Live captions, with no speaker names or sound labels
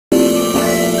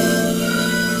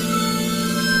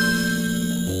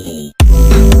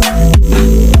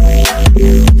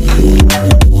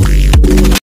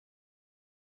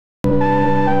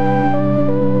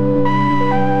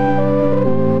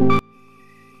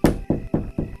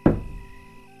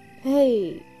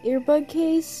Hey, earbud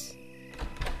case?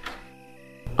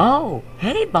 Oh,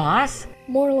 hey, boss.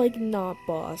 More like not,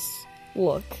 boss.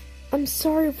 Look, I'm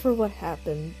sorry for what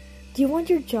happened. Do you want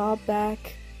your job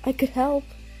back? I could help.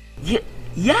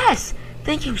 Yes!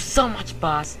 Thank you so much,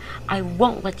 boss. I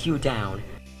won't let you down.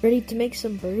 Ready to make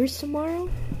some burgers tomorrow?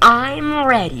 I'm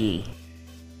ready.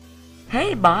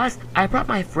 Hey, boss, I brought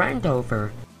my friend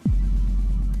over.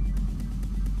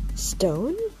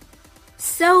 Stone?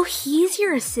 So he's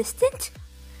your assistant?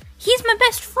 He's my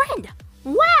best friend.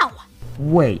 Wow!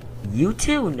 Wait, you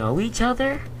two know each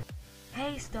other?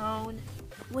 Hey, Stone.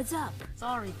 What's up?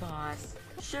 Sorry, boss.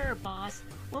 Sure, boss.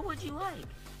 What would you like?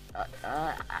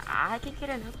 I can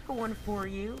get another one for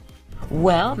you.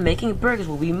 Well, making burgers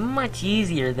will be much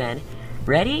easier then.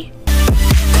 Ready?